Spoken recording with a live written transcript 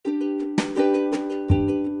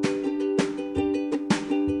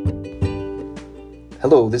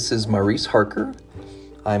Hello, this is Maurice Harker.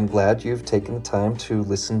 I'm glad you've taken the time to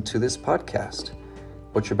listen to this podcast.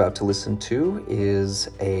 What you're about to listen to is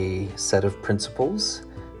a set of principles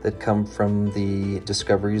that come from the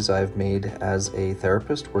discoveries I've made as a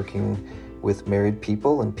therapist working with married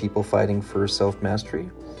people and people fighting for self-mastery.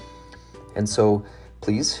 And so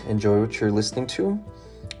please enjoy what you're listening to.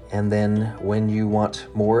 And then when you want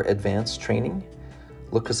more advanced training,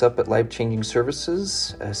 look us up at Life Changing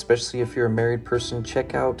Services, especially if you're a married person.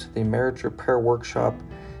 Check out the Marriage Repair Workshop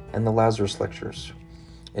and the Lazarus Lectures.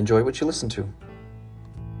 Enjoy what you listen to.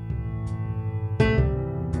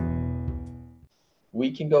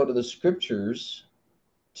 We can go to the scriptures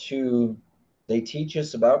they teach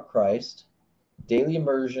us about Christ. Daily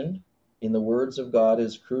immersion in the words of God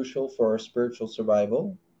is crucial for our spiritual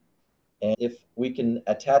survival. And if we can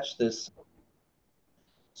attach this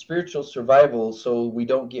spiritual survival so we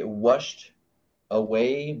don't get washed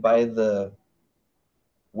away by the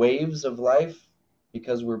waves of life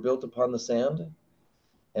because we're built upon the sand.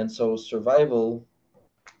 And so survival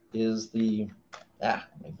is my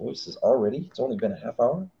voice is it's only been a half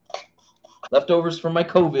hour. Leftovers from my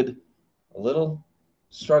COVID, a little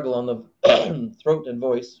struggle on the throat and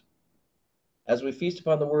voice. As we feast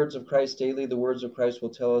upon the words of Christ daily, the words of Christ will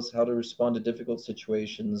tell us how to respond to difficult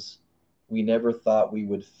situations we never thought we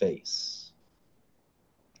would face.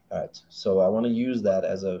 All right, so I want to use that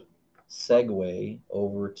as a segue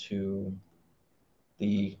over to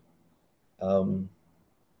the Come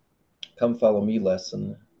Follow Me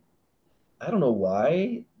lesson. I don't know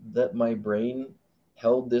why that my brain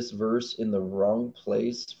held this verse in the wrong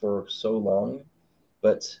place for so long,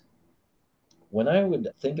 but when I would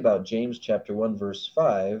think about James chapter 1, verse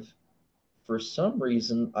 5, for some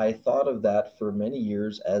reason I thought of that for many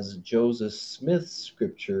years as Joseph Smith's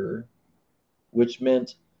scripture, which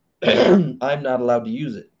meant I'm not allowed to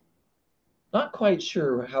use it. Not quite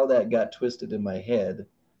sure how that got twisted in my head,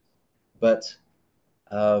 but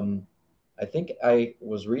I think I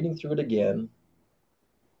was reading through it again,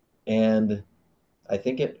 and I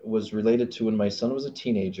think it was related to when my son was a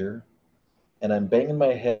teenager, and I'm banging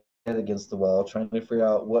my head against the wall trying to figure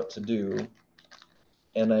out what to do.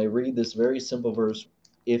 And I read this very simple verse: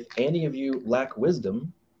 if any of you lack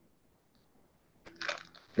wisdom,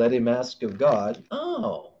 let him ask of God.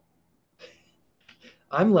 Oh,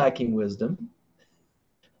 I'm lacking wisdom.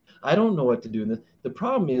 I don't know what to do. The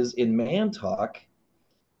problem is in man talk,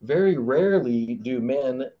 very rarely do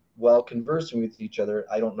men, while conversing with each other,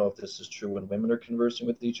 I don't know if this is true when women are conversing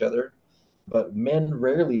with each other, but men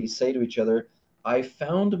rarely say to each other, I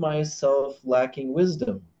found myself lacking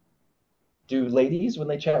wisdom. Do ladies, when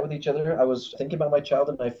they chat with each other, I was thinking about my child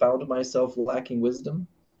and I found myself lacking wisdom?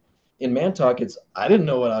 In man talk, it's I didn't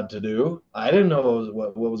know what to do. I didn't know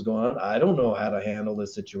what was going on. I don't know how to handle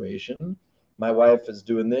this situation. My wife is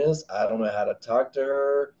doing this. I don't know how to talk to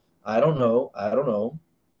her. I don't know. I don't know.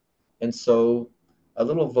 And so a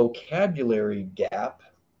little vocabulary gap.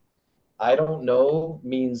 I don't know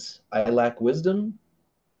means I lack wisdom.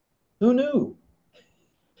 Who knew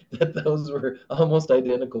that those were almost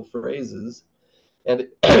identical phrases? And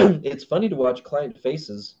it's funny to watch client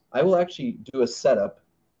faces. I will actually do a setup.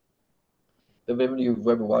 If any of you have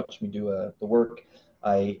ever watched me do the work,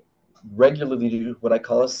 I regularly do what I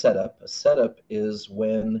call a setup. A setup is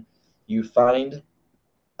when you find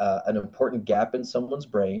an important gap in someone's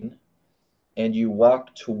brain and you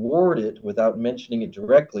walk toward it without mentioning it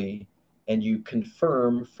directly, and you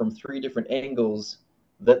confirm from three different angles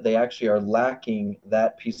that they actually are lacking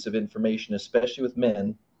that piece of information, especially with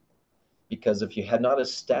men, because if you had not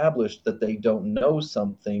established that they don't know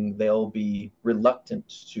something, they'll be reluctant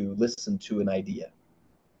to listen to an idea.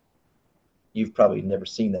 You've probably never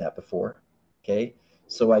seen that before, okay?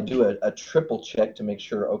 So I do a triple check to make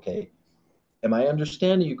sure, okay, am I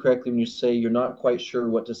understanding you correctly when you say you're not quite sure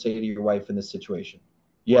what to say to your wife in this situation?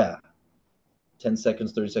 Yeah. 10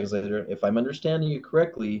 seconds, 30 seconds later, if I'm understanding you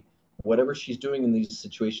correctly, whatever she's doing in these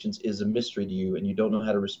situations is a mystery to you and you don't know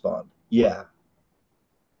how to respond. Yeah.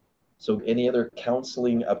 So any other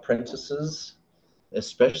counseling apprentices,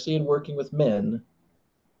 especially in working with men,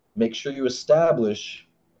 make sure you establish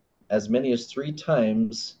as many as 3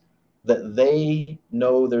 times that they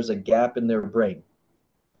know there's a gap in their brain.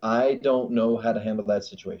 I don't know how to handle that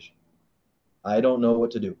situation. I don't know what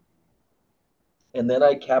to do. And then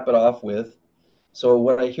I cap it off with, so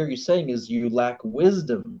what I hear you saying is you lack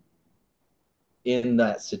wisdom in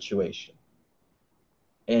that situation.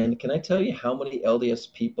 And can I tell you how many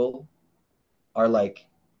LDS people are like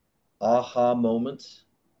aha moments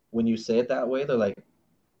when you say it that way? They're like,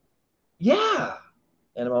 yeah.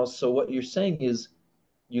 And I'm also, what you're saying is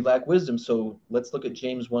you lack wisdom. So let's look at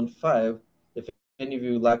James 1:5. If any of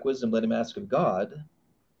you lack wisdom, let him ask of God.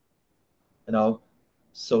 And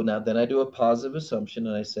so now then I do a positive assumption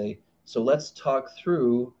and I say, so let's talk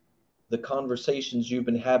through the conversations you've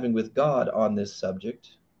been having with God on this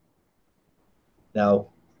subject. Now,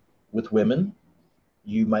 with women,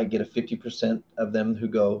 you might get a 50% of them who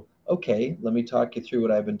go, okay, let me talk you through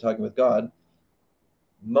what I've been talking with God.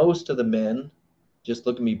 Most of the men just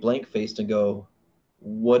look at me blank-faced and go,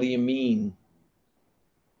 what do you mean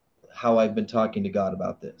how I've been talking to God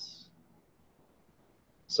about this?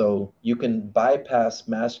 So you can bypass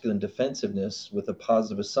masculine defensiveness with a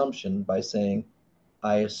positive assumption by saying,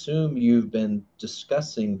 I assume you've been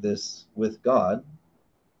discussing this with God.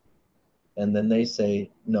 And then they say,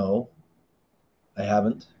 no, I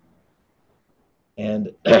haven't.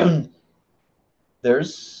 And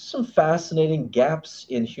there's some fascinating gaps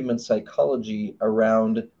in human psychology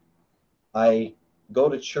around I go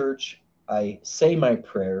to church, I say my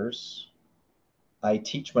prayers, I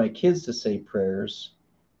teach my kids to say prayers,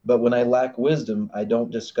 but when I lack wisdom, I don't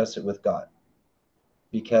discuss it with God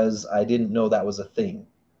because I didn't know that was a thing.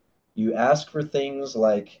 You ask for things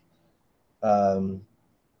like um,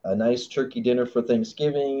 a nice turkey dinner for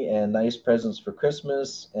Thanksgiving and nice presents for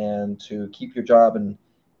Christmas and to keep your job and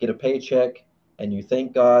get a paycheck. And you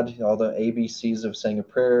thank God, all the ABCs of saying a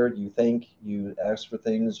prayer, you ask for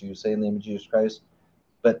things, you say in the name of Jesus Christ.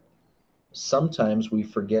 But sometimes we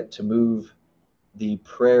forget to move the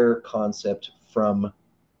prayer concept from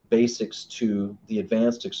basics to the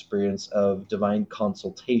advanced experience of divine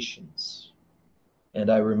consultations. And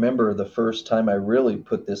I remember the first time I really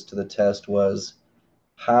put this to the test was,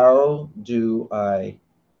 how do I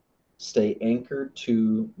stay anchored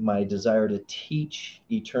to my desire to teach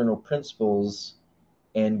eternal principles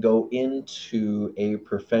and go into a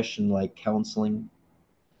profession like counseling,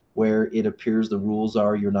 where it appears the rules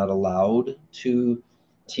are you're not allowed to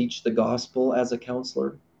teach the gospel as a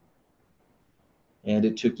counselor? And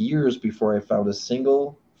it took years before I found a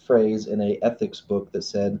single phrase in a ethics book that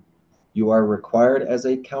said, you are required as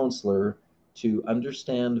a counselor to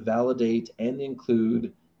understand, validate, and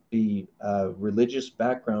include the religious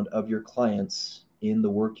background of your clients in the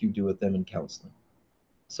work you do with them in counseling.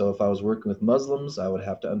 So if I was working with Muslims, I would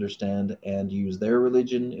have to understand and use their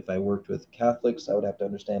religion. If I worked with Catholics, I would have to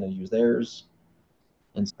understand and use theirs.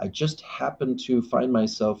 And I just happen to find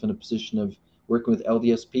myself in a position of working with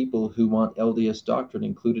LDS people who want LDS doctrine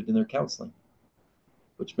included in their counseling,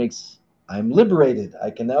 which makes I'm liberated. I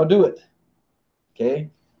can now do it. Okay?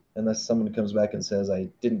 Unless someone comes back and says, I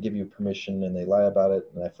didn't give you permission and they lie about it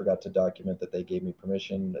and I forgot to document that they gave me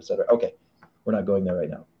permission, etc. Okay, we're not going there right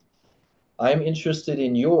now. I'm interested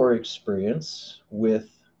in your experience with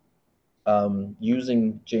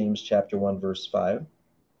using James chapter 1, verse 5.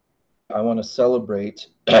 I want to celebrate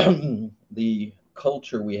the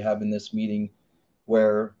culture we have in this meeting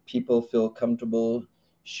where people feel comfortable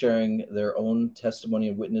sharing their own testimony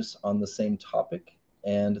and witness on the same topic,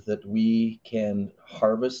 and that we can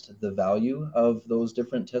harvest the value of those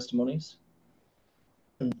different testimonies.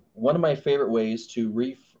 One of my favorite ways to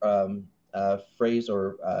rephrase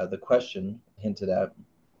the question hinted at,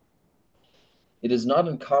 it is not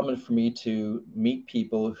uncommon for me to meet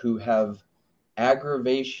people who have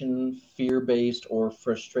aggravation, fear-based, or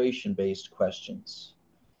frustration-based questions.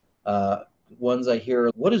 Ones I hear,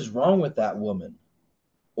 what is wrong with that woman?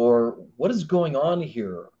 Or what is going on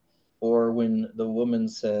here? Or when the woman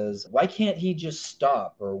says, why can't he just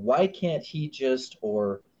stop? Or why can't he just,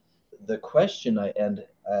 or the question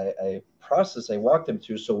I process, I walk them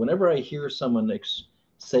through. So whenever I hear someone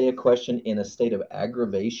say a question in a state of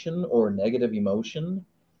aggravation or negative emotion,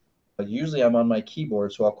 usually I'm on my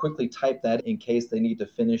keyboard, so I'll quickly type that in case they need to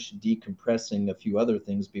finish decompressing a few other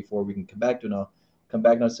things before we can come back to it. And I'll come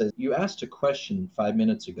back and I'll say, you asked a question 5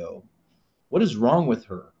 minutes ago. What is wrong with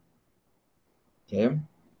her? Okay.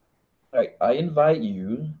 All right. I invite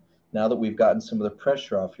you, now that we've gotten some of the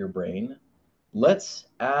pressure off your brain, let's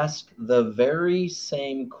ask the very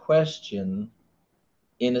same question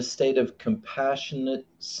in a state of compassionate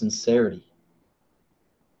sincerity.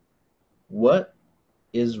 What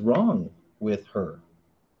is wrong with her?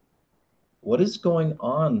 What is going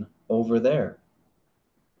on over there?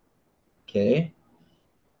 Okay.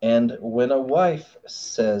 And when a wife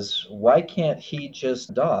says, why can't he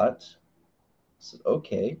just dot? So,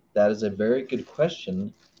 okay, that is a very good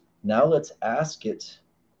question. Now let's ask it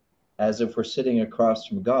as if we're sitting across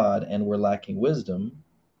from God and we're lacking wisdom.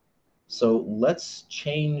 So let's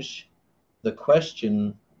change the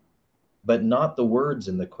question, but not the words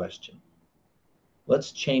in the question.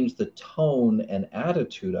 Let's change the tone and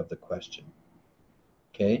attitude of the question.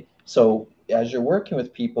 Okay, so as you're working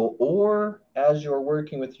with people or as you're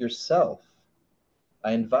working with yourself,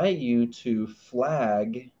 I invite you to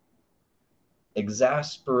flag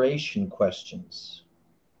exasperation questions.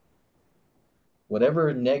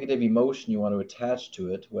 Whatever negative emotion you want to attach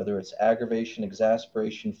to it, whether it's aggravation,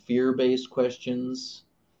 exasperation, fear-based questions.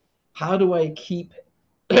 How do I keep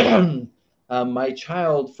my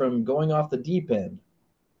child from going off the deep end?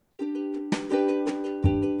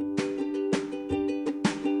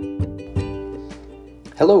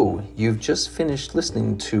 Hello, you've just finished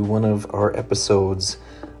listening to one of our episodes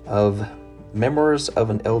of Memoirs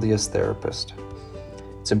of an LDS Therapist.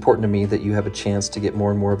 It's important to me that you have a chance to get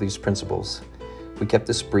more and more of these principles. We kept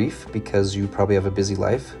this brief because you probably have a busy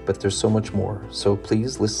life, but there's so much more. So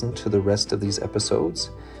please listen to the rest of these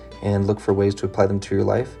episodes and look for ways to apply them to your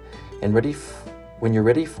life. And when you're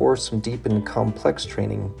ready for some deep and complex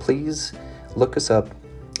training, please look us up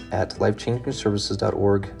at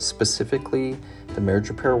lifechangingservices.org, specifically the marriage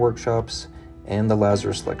repair workshops and the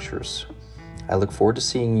Lazarus lectures. I look forward to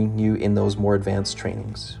seeing you in those more advanced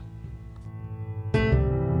trainings.